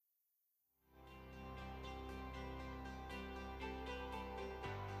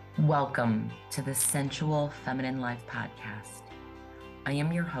Welcome to the Sensual Feminine Life podcast. I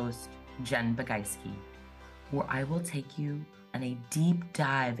am your host, Jen Bagaiski, where I will take you on a deep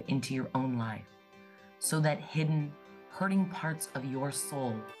dive into your own life so that hidden, hurting parts of your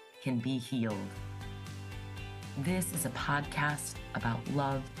soul can be healed. This is a podcast about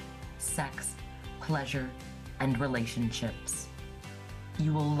love, sex, pleasure, and relationships.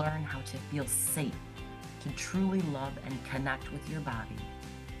 You will learn how to feel safe to truly love and connect with your body.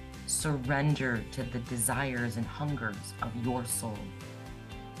 Surrender to the desires and hungers of your soul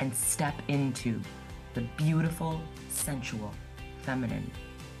and step into the beautiful, sensual, feminine,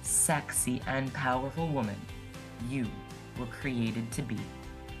 sexy, and powerful woman you were created to be.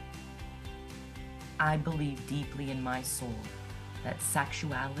 I believe deeply in my soul that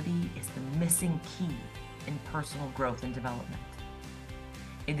sexuality is the missing key in personal growth and development.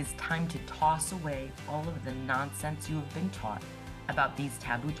 It is time to toss away all of the nonsense you have been taught about these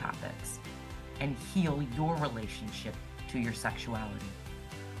taboo topics and heal your relationship to your sexuality.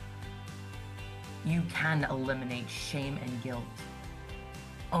 You can eliminate shame and guilt,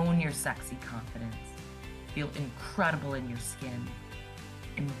 own your sexy confidence, feel incredible in your skin,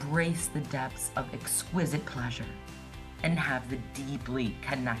 embrace the depths of exquisite pleasure, and have the deeply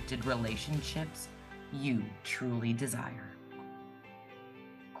connected relationships you truly desire.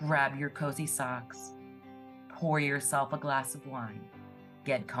 Grab your cozy socks, pour yourself a glass of wine,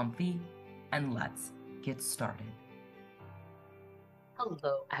 get comfy, and let's get started.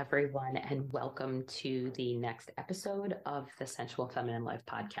 Hello, everyone, and welcome to the next episode of the Sensual Feminine Life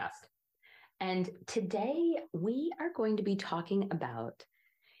podcast. And today we are going to be talking about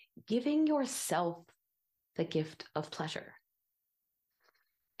giving yourself the gift of pleasure.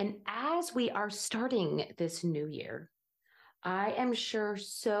 And as we are starting this new year, I am sure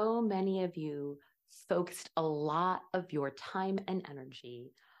so many of you focused a lot of your time and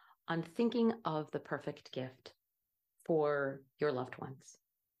energy on thinking of the perfect gift for your loved ones.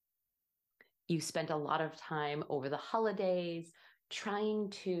 You spent a lot of time over the holidays trying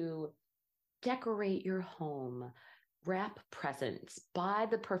to decorate your home, wrap presents, buy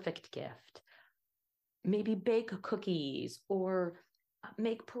the perfect gift, maybe bake cookies or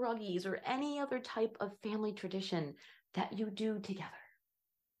make pierogies or any other type of family tradition that you do together.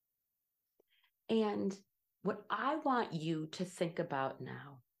 And what I want you to think about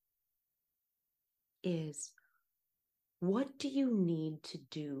now is, what do you need to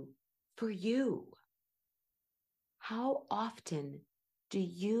do for you? How often do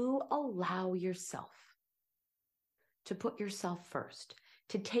you allow yourself to put yourself first,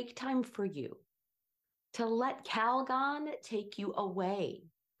 to take time for you, to let Calgon take you away,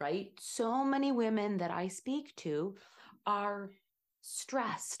 right? So many women that I speak to are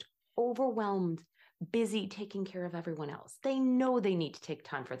stressed, overwhelmed, busy taking care of everyone else. They know they need to take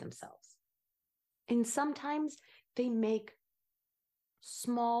time for themselves. And sometimes they make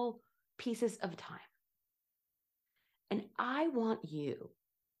small pieces of time. And I want you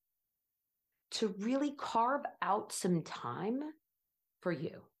to really carve out some time for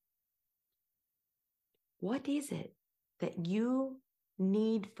you. What is it that you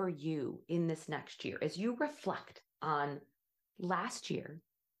need for you in this next year as you reflect on last year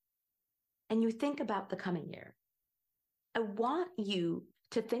and you think about the coming year? I want you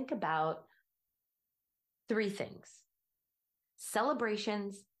to think about three things: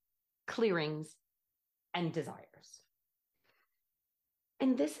 celebrations, clearings, and desires.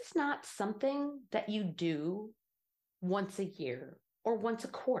 And this is not something that you do once a year or once a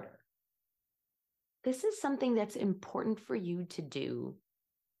quarter. This is something that's important for you to do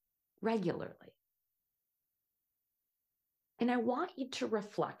regularly. And I want you to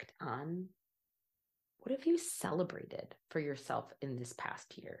reflect on, what have you celebrated for yourself in this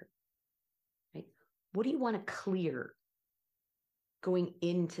past year? Right? What do you want to clear going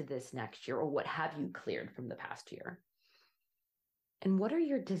into this next year, or what have you cleared from the past year? And what are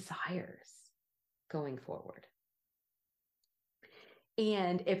your desires going forward?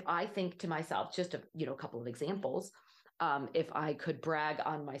 And if I think to myself, just a couple of examples, if I could brag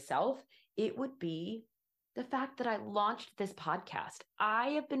on myself, it would be the fact that I launched this podcast. I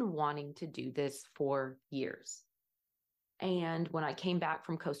have been wanting to do this for years. And when I came back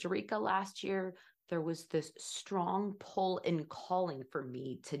from Costa Rica last year, there was this strong pull and calling for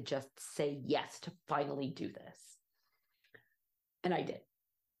me to just say yes, to finally do this. And I did.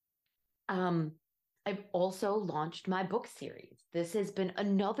 I've also launched my book series. This has been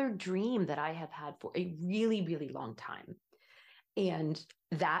another dream that I have had for a really, really long time. And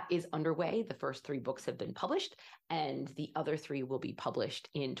that is underway. The first 3 books have been published, and the other 3 will be published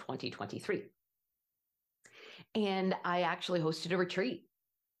in 2023. And I actually hosted a retreat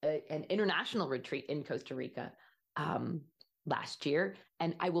an international retreat in Costa Rica last year,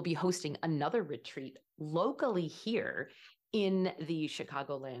 and I will be hosting another retreat locally here in the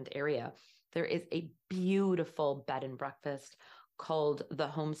Chicagoland area. There is a beautiful bed and breakfast called the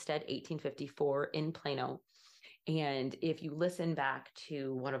Homestead 1854 in Plano. And if you listen back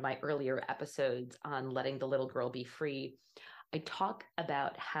to one of my earlier episodes on letting the little girl be free, I talk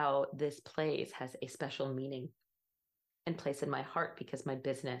about how this place has a special meaning and place in my heart because my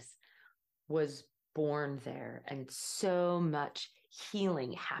business was born there and so much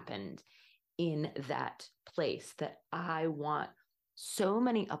healing happened in that place that I want so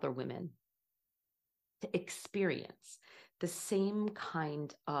many other women to experience the same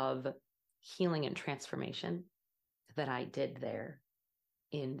kind of healing and transformation that I did there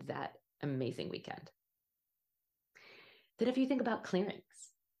in that amazing weekend. Then if you think about clearings,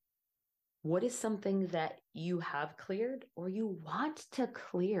 what is something that you have cleared or you want to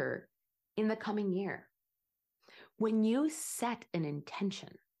clear in the coming year? When you set an intention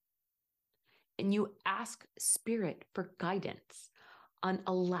and you ask spirit for guidance on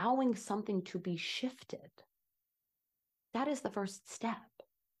allowing something to be shifted, that is the first step.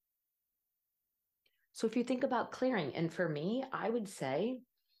 So if you think about clearing, and for me, I would say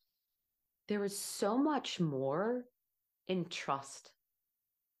there is so much more in trust.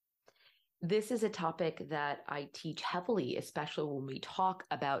 This is a topic that I teach heavily, especially when we talk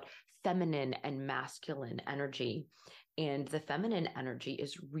about feminine and masculine energy. And the feminine energy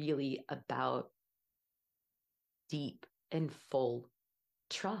is really about deep and full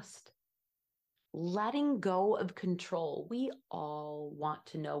trust, letting go of control. We all want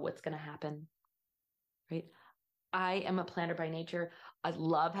to know what's going to happen, right? I am a planner by nature. I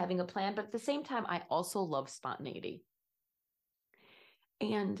love having a plan, but at the same time, I also love spontaneity.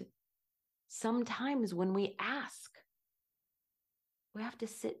 And sometimes when we ask, we have to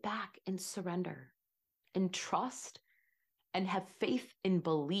sit back and surrender and trust and have faith and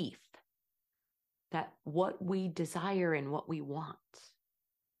belief that what we desire and what we want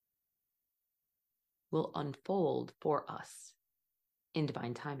will unfold for us in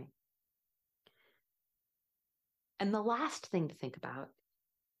divine timing. And the last thing to think about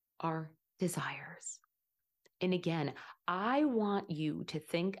are desires. And again, I want you to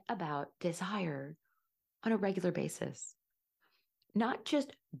think about desire on a regular basis, not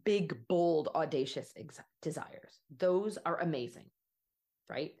just big, bold, audacious desires. Those are amazing,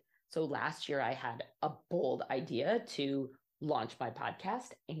 right? So last year I had a bold idea to launch my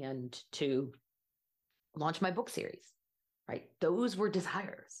podcast and to launch my book series, right? Those were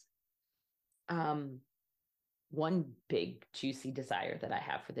desires. One big juicy desire that I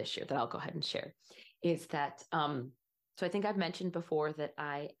have for this year that I'll go ahead and share is that, so I think I've mentioned before that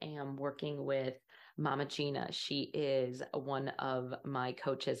I am working with Mama Gina. She is one of my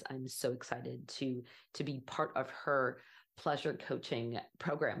coaches. I'm so excited to be part of her pleasure coaching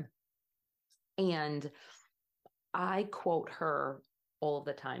program. And I quote her all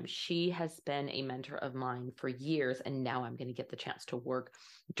the time. She has been a mentor of mine for years, and now I'm going to get the chance to work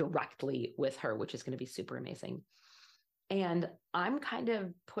directly with her, which is going to be super amazing. And I'm kind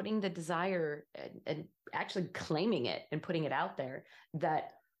of putting the desire and actually claiming it and putting it out there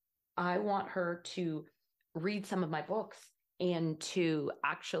that I want her to read some of my books and to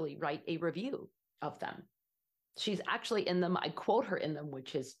actually write a review of them. She's actually in them. I quote her in them,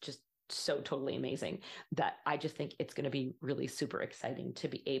 which is just so totally amazing that I just think it's going to be really super exciting to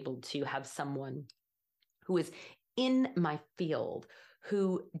be able to have someone who is in my field,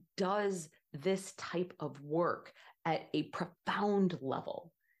 who does this type of work at a profound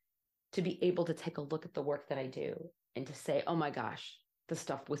level, to be able to take a look at the work that I do and to say, oh my gosh, the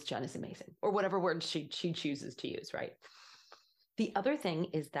stuff with Jen is amazing, or whatever word she chooses to use, right? The other thing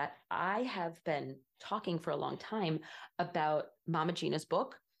is that I have been talking for a long time about Mama Gina's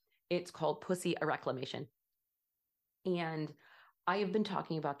book. It's called Pussy, a Reclamation. And I have been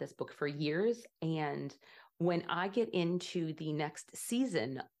talking about this book for years. And when I get into the next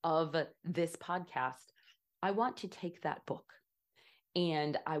season of this podcast, I want to take that book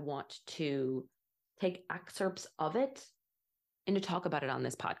and I want to take excerpts of it and to talk about it on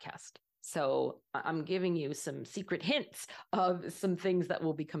this podcast. So I'm giving you some secret hints of some things that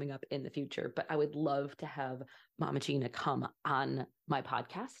will be coming up in the future, but I would love to have Mama Gina come on my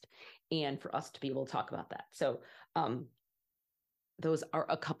podcast and for us to be able to talk about that. So those are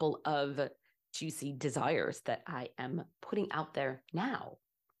a couple of juicy desires that I am putting out there now,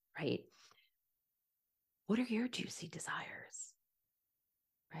 right? What are your juicy desires,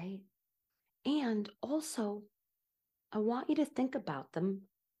 right? And also, I want you to think about them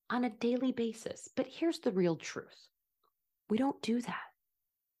on a daily basis. But here's the real truth. We don't do that.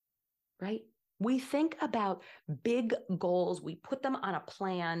 right? We think about big goals, we put them on a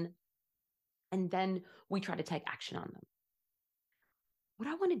plan, and then we try to take action on them. What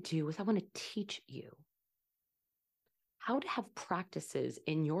I want to do is I want to teach you how to have practices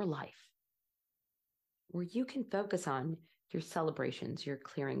in your life where you can focus on your celebrations, your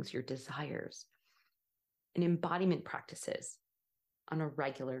clearings, your desires, and embodiment practices on a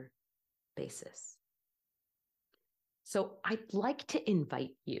regular basis. So I'd like to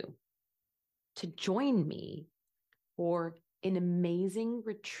invite you to join me for an amazing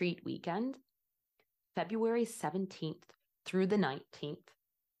retreat weekend, February 17th through the 19th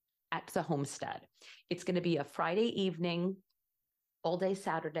at the Homestead. It's going to be a Friday evening, all day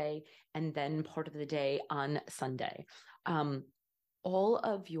Saturday, and then part of the day on Sunday. All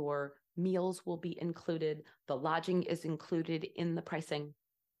of your meals will be included. The lodging is included in the pricing.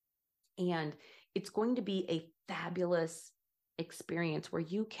 And it's going to be a fabulous experience where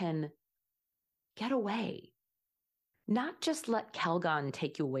you can get away, not just let Calgon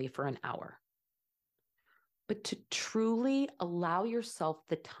take you away for an hour, but to truly allow yourself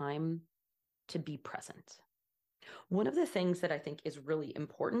the time to be present. One of the things that I think is really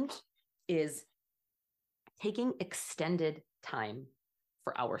important is taking extended time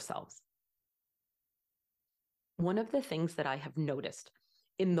for ourselves. One of the things that I have noticed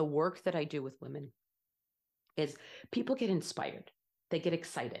in the work that I do with women is people get inspired, they get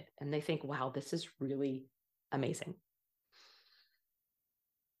excited, and they think, wow, this is really amazing.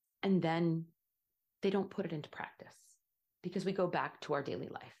 And then they don't put it into practice because we go back to our daily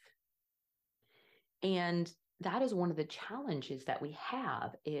life. And that is one of the challenges that we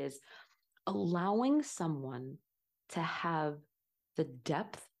have, is allowing someone to have the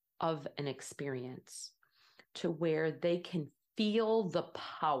depth of an experience to where they can feel the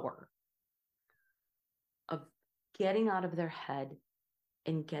power of getting out of their head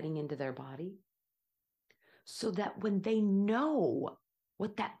and getting into their body, so that when they know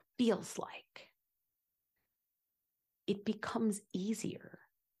what that feels like, it becomes easier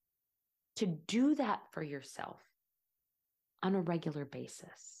to do that for yourself on a regular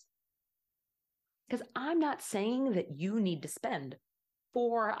basis. Because I'm not saying that you need to spend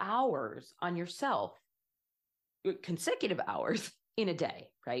 4 hours on yourself, consecutive hours in a day,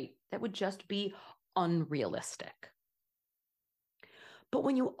 right? That would just be unrealistic. But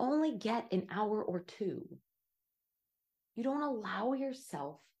when you only get an hour or two, you don't allow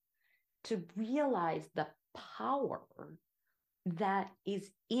yourself to realize the power that is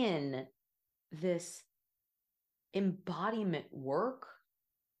in this embodiment work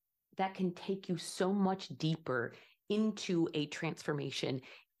that can take you so much deeper into a transformation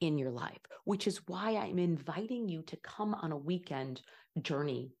in your life, which is why I'm inviting you to come on a weekend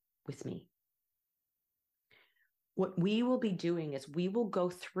journey with me. What we will be doing is we will go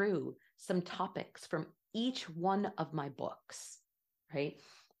through some topics from each one of my books, right?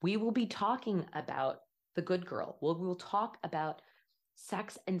 We will be talking about the good girl. We will talk about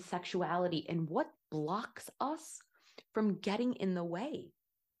sex and sexuality and what blocks us from getting in the way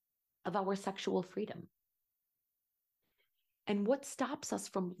of our sexual freedom, and what stops us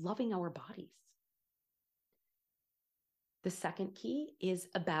from loving our bodies. The second key is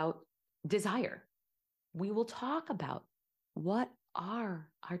about desire. We will talk about what are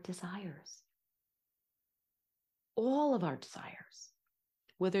our desires, all of our desires,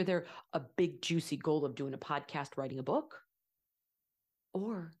 whether they're a big, juicy goal of doing a podcast, writing a book,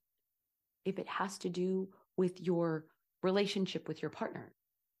 or if it has to do with your relationship with your partner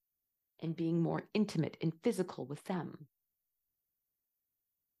and being more intimate and physical with them.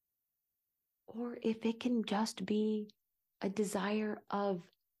 Or if it can just be a desire of,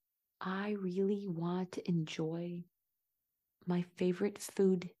 I really want to enjoy my favorite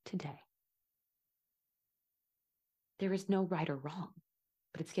food today. There is no right or wrong,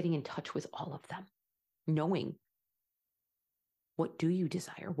 but it's getting in touch with all of them, knowing what do you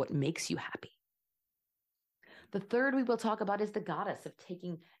desire, what makes you happy. The third we will talk about is the goddess of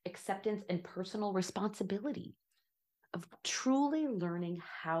taking acceptance and personal responsibility, of truly learning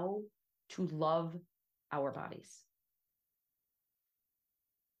how to love our bodies.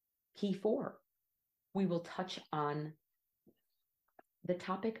 Key 4, we will touch on the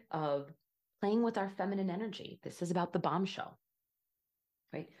topic of playing with our feminine energy. This is about the bombshell,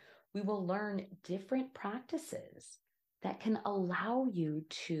 right? We will learn different practices that can allow you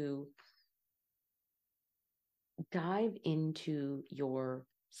to dive into your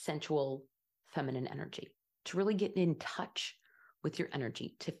sensual feminine energy, to really get in touch with your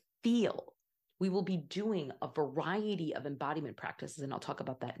energy, to feel. We will be doing a variety of embodiment practices, and I'll talk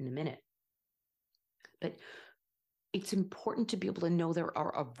about that in a minute. But it's important to be able to know there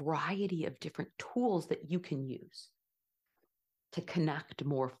are a variety of different tools that you can use to connect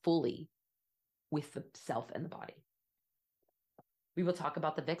more fully with the self and the body. We will talk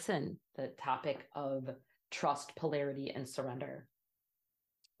about the vixen, the topic of trust, polarity, and surrender.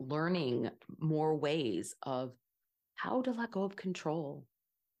 Learning more ways of how to let go of control,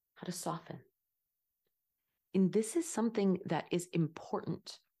 how to soften. And this is something that is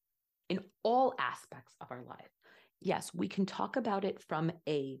important in all aspects of our life. Yes, we can talk about it from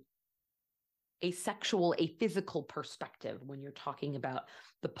a sexual, a physical perspective when you're talking about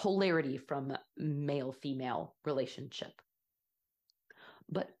the polarity from male-female relationship.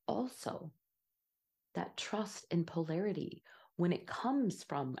 But also that trust and polarity when it comes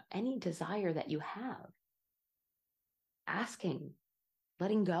from any desire that you have, asking,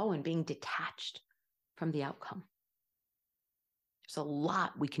 letting go, and being detached from the outcome. There's a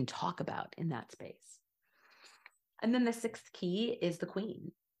lot we can talk about in that space. And then the sixth key is the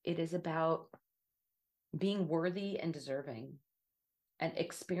queen. It is about being worthy and deserving and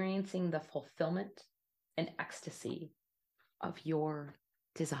experiencing the fulfillment and ecstasy of your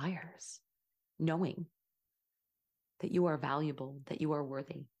desires, knowing that you are valuable, that you are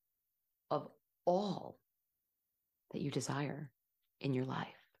worthy of all that you desire in your life.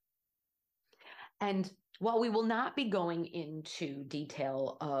 And while we will not be going into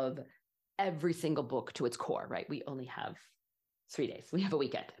detail of every single book to its core, right? We only have 3 days. We have a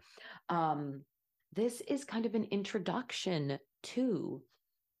weekend. This is kind of an introduction to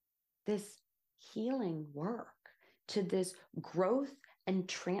this healing work, to this growth and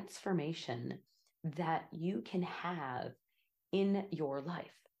transformation that you can have in your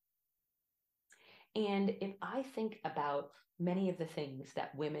life. And if I think about many of the things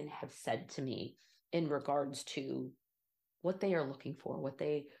that women have said to me in regards to what they are looking for, what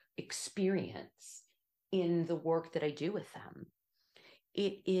they experience in the work that I do with them,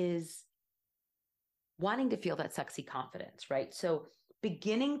 it is wanting to feel that sexy confidence, right? So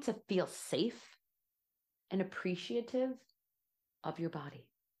beginning to feel safe and appreciative of your body,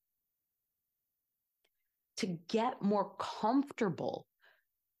 to get more comfortable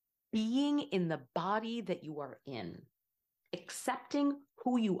being in the body that you are in, accepting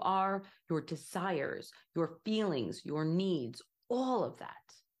who you are, your desires, your feelings, your needs, all of that,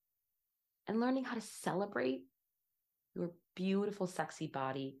 and learning how to celebrate your beautiful, sexy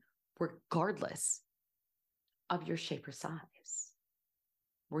body, regardless of your shape or size,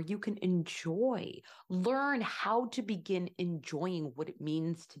 where you can learn how to begin enjoying what it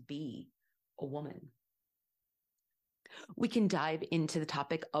means to be a woman. We can dive into the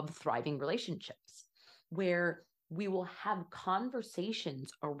topic of thriving relationships, where we will have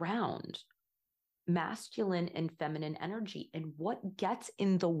conversations around masculine and feminine energy and what gets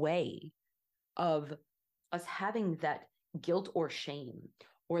in the way of us having that guilt or shame,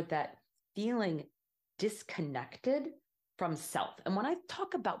 or that feeling disconnected from self. And when I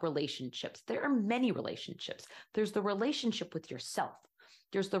talk about relationships, there are many relationships. There's the relationship with yourself.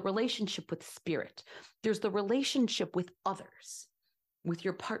 There's the relationship with spirit. There's the relationship with others, with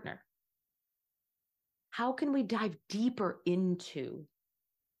your partner. How can we dive deeper into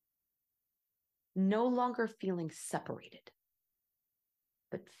no longer feeling separated,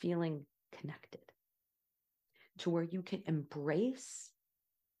 but feeling connected, to where you can embrace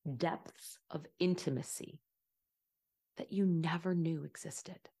depths of intimacy that you never knew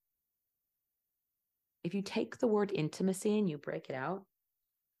existed? If you take the word intimacy and you break it out,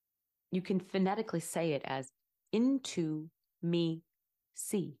 you can phonetically say it as into me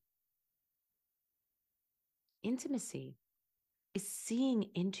see. Intimacy is seeing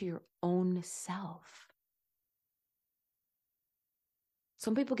into your own self.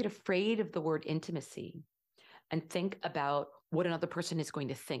 Some people get afraid of the word intimacy and think about what another person is going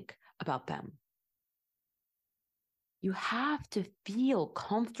to think about them. You have to feel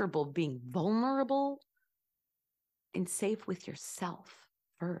comfortable being vulnerable and safe with yourself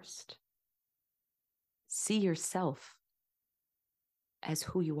first. See yourself as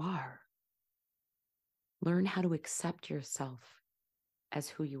who you are. Learn how to accept yourself as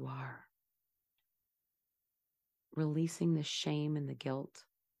who you are. Releasing the shame and the guilt,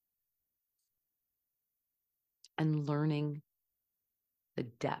 and learning the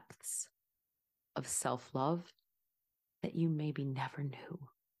depths of self-love that you maybe never knew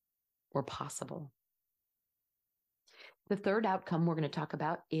were possible. The third outcome we're going to talk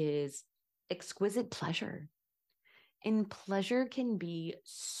about is exquisite pleasure. And pleasure can be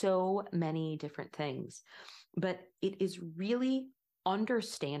so many different things, but it is really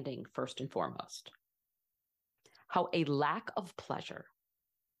understanding, first and foremost, how a lack of pleasure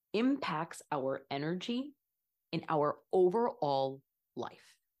impacts our energy in our overall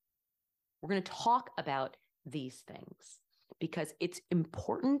life. We're going to talk about these things because it's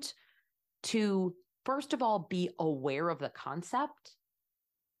important to, first of all, be aware of the concept,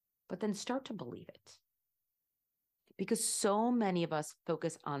 but then start to believe it. Because so many of us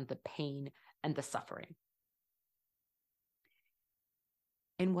focus on the pain and the suffering.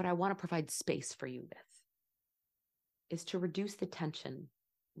 And what I want to provide space for you with is to reduce the tension,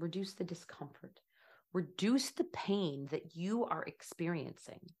 reduce the discomfort, reduce the pain that you are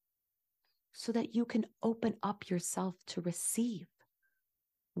experiencing so that you can open up yourself to receive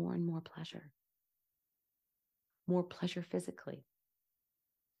more and more pleasure physically,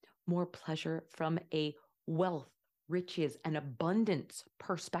 more pleasure from a wealth, riches, and abundance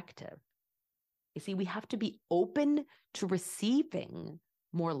perspective. You see, we have to be open to receiving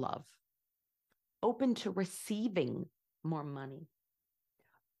more love, open to receiving more money,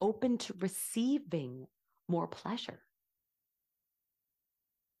 open to receiving more pleasure.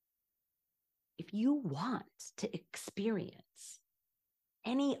 If you want to experience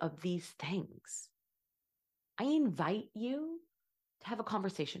any of these things, I invite you to have a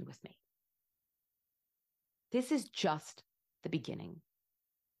conversation with me. This is just the beginning.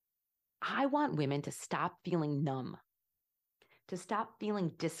 I want women to stop feeling numb, to stop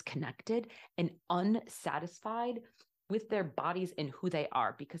feeling disconnected and unsatisfied with their bodies and who they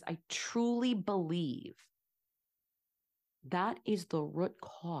are, because I truly believe that is the root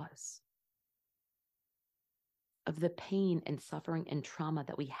cause of the pain and suffering and trauma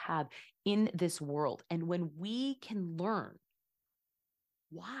that we have in this world. And when we can learn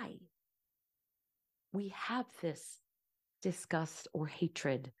why we have this disgust or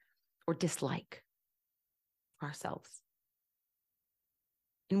hatred or dislike for ourselves,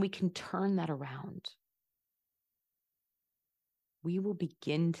 and we can turn that around, we will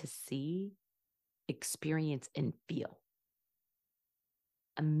begin to see, experience, and feel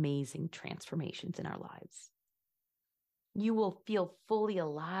amazing transformations in our lives. You will feel fully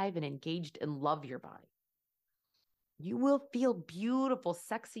alive and engaged and love your body. You will feel beautiful,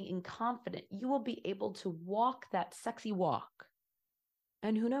 sexy, and confident. You will be able to walk that sexy walk.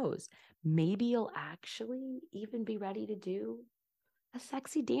 And who knows, maybe you'll actually even be ready to do a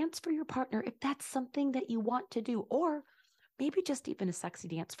sexy dance for your partner if that's something that you want to do, or maybe just even a sexy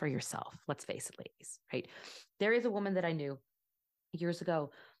dance for yourself. Let's face it, ladies, right? There is a woman that I knew years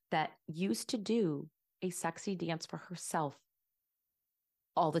ago that used to do a sexy dance for herself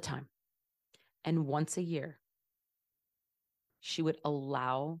all the time. And once a year, she would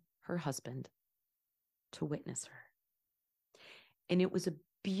allow her husband to witness her. And it was a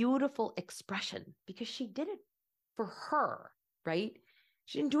beautiful expression because she did it for her, right?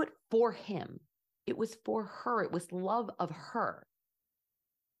 She didn't do it for him. It was for her. It was love of her.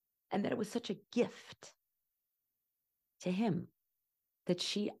 And that it was such a gift to him that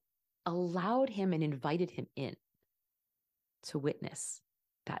she allowed him and invited him in to witness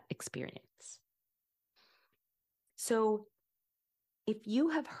that experience. So if you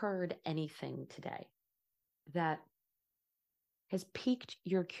have heard anything today that has piqued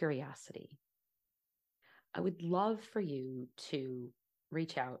your curiosity, I would love for you to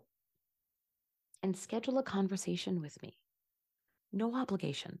reach out and schedule a conversation with me. No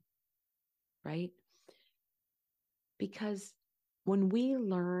obligation, right? Because when we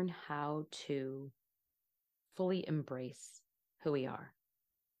learn how to fully embrace who we are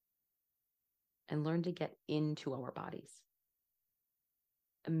and learn to get into our bodies,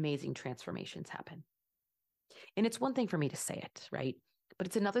 amazing transformations happen. And it's one thing for me to say it, right? But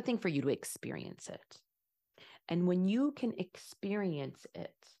it's another thing for you to experience it. And when you can experience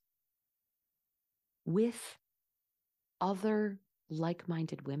it with other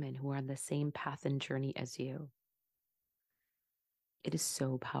like-minded women who are on the same path and journey as you, it is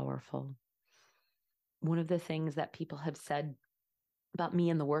so powerful. One of the things that people have said about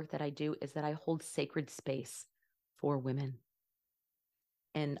me and the work that I do is that I hold sacred space for women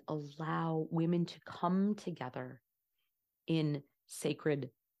and allow women to come together in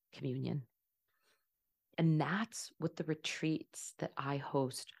sacred communion. And that's what the retreats that I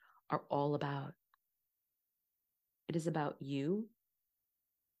host are all about. It is about you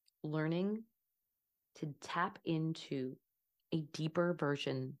learning to tap into a deeper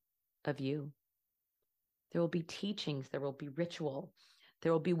version of you. There will be teachings, there will be ritual,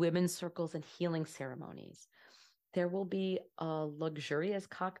 there will be women's circles and healing ceremonies. There will be a luxurious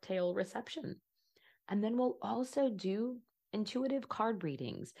cocktail reception. And then we'll also do intuitive card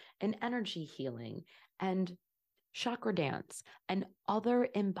readings and energy healing and chakra dance and other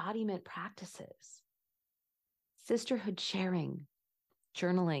embodiment practices. Sisterhood sharing,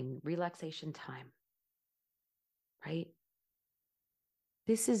 journaling, relaxation time. right?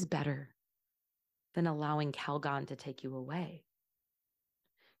 This is better than allowing Calgon to take you away.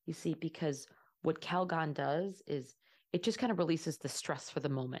 You see, because what Calgon does is it just kind of releases the stress for the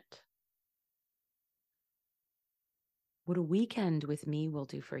moment. What a weekend with me will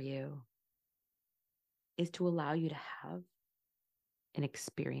do for you is to allow you to have an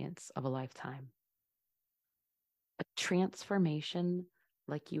experience of a lifetime, a transformation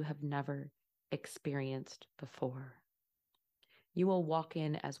like you have never experienced before. You will walk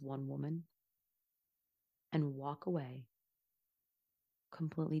in as one woman and walk away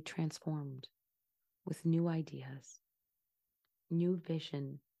completely transformed with new ideas, new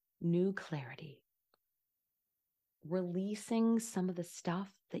vision, new clarity, releasing some of the stuff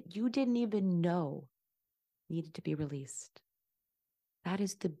that you didn't even know needed to be released. That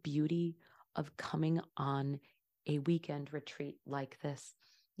is the beauty of coming on a weekend retreat like this.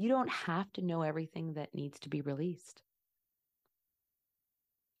 You don't have to know everything that needs to be released.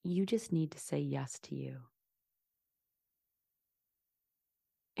 You just need to say yes to you.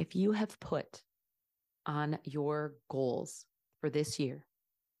 If you have put on your goals for this year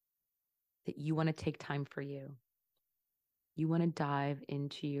that you want to take time for you, you want to dive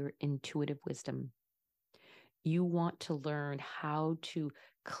into your intuitive wisdom, you want to learn how to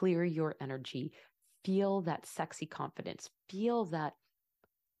clear your energy, feel that sexy confidence, feel that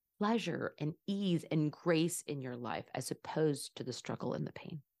pleasure and ease and grace in your life as opposed to the struggle and the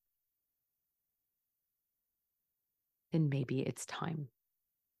pain, then maybe it's time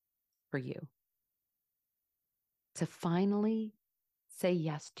for you to finally say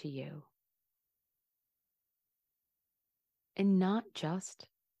yes to you. And not just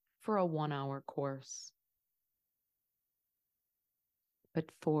for a 1-hour course, but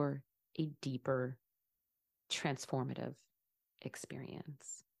for a deeper, transformative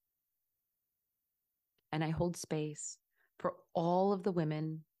experience. And I hold space for all of the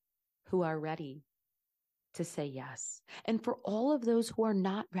women who are ready to say yes. And for all of those who are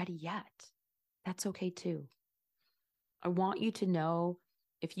not ready yet, that's okay too. I want you to know,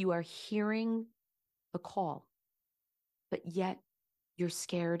 if you are hearing the call, but yet you're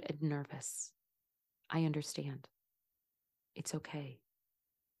scared and nervous, I understand. It's okay.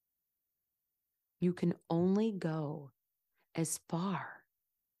 You can only go as far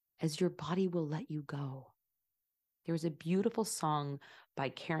as your body will let you go. There's a beautiful song by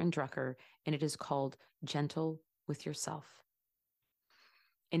Karen Drucker, and it is called Gentle with Yourself.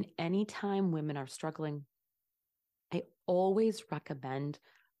 And anytime women are struggling, I always recommend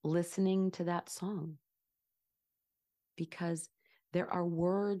listening to that song, because there are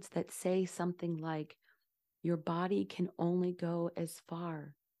words that say something like, your body can only go as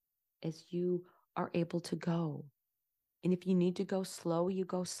far as you are able to go. And if you need to go slow, you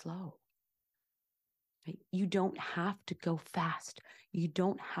go slow. Right? You don't have to go fast. You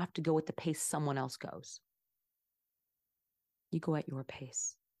don't have to go at the pace someone else goes. You go at your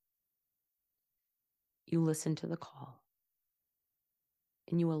pace. You listen to the call,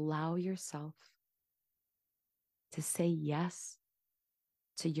 and you allow yourself to say yes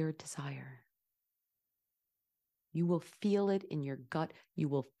to your desire. You will feel it in your gut. You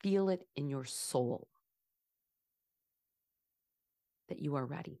will feel it in your soul that you are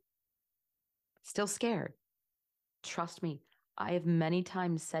ready. Still scared. Trust me, I have many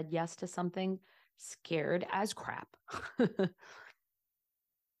times said yes to something scared as crap. But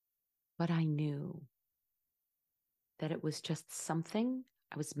I knew that it was just something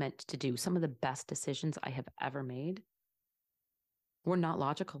I was meant to do. Some of the best decisions I have ever made were not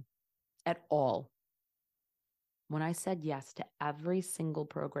logical at all. When I said yes to every single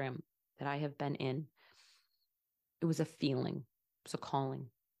program that I have been in, it was a feeling, it was a calling.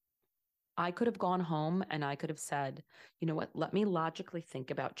 I could have gone home and I could have said, you know what, let me logically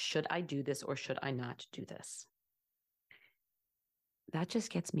think about, should I do this or should I not do this? That just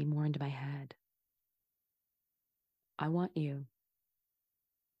gets me more into my head. I want you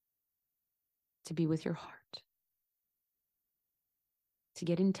to be with your heart, to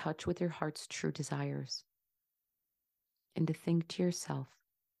get in touch with your heart's true desires, and to think to yourself,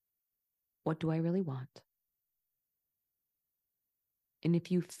 what do I really want? And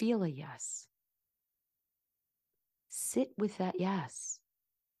if you feel a yes, sit with that yes.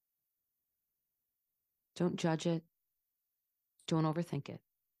 Don't judge it. Don't overthink it.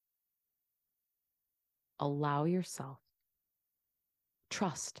 Allow yourself.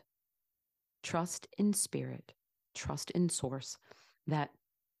 Trust. Trust in spirit. Trust in source. That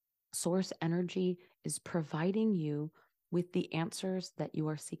source energy is providing you with the answers that you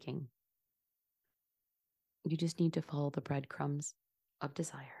are seeking. You just need to follow the breadcrumbs of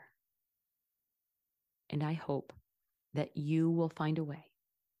desire. And I hope that you will find a way.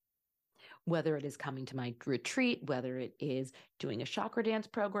 Whether it is coming to my retreat, whether it is doing a chakra dance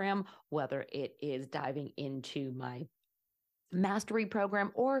program, whether it is diving into my mastery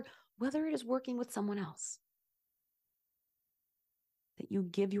program, or whether it is working with someone else, that you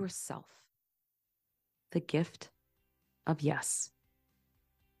give yourself the gift of yes.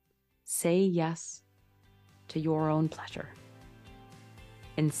 Say yes to your own pleasure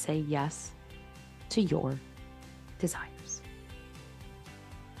and say yes to your desires.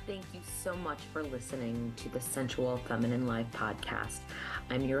 Thank you so much for listening to the Sensual Feminine Life podcast.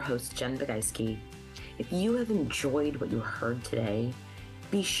 I'm your host, Jen Bagaisky. If you have enjoyed what you heard today,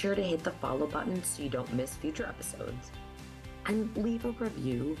 be sure to hit the follow button so you don't miss future episodes. And leave a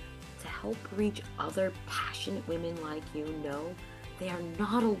review to help reach other passionate women like you. Know they are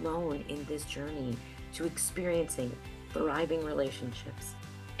not alone in this journey to experiencing thriving relationships,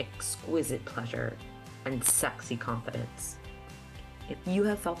 exquisite pleasure, and sexy confidence. If you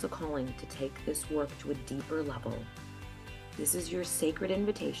have felt a calling to take this work to a deeper level, this is your sacred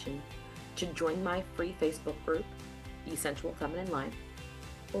invitation to join my free Facebook group, The Sensual Feminine Life,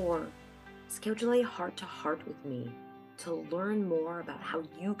 or schedule a heart-to-heart with me to learn more about how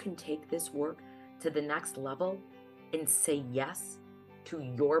you can take this work to the next level and say yes to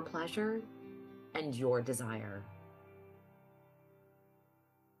your pleasure and your desire.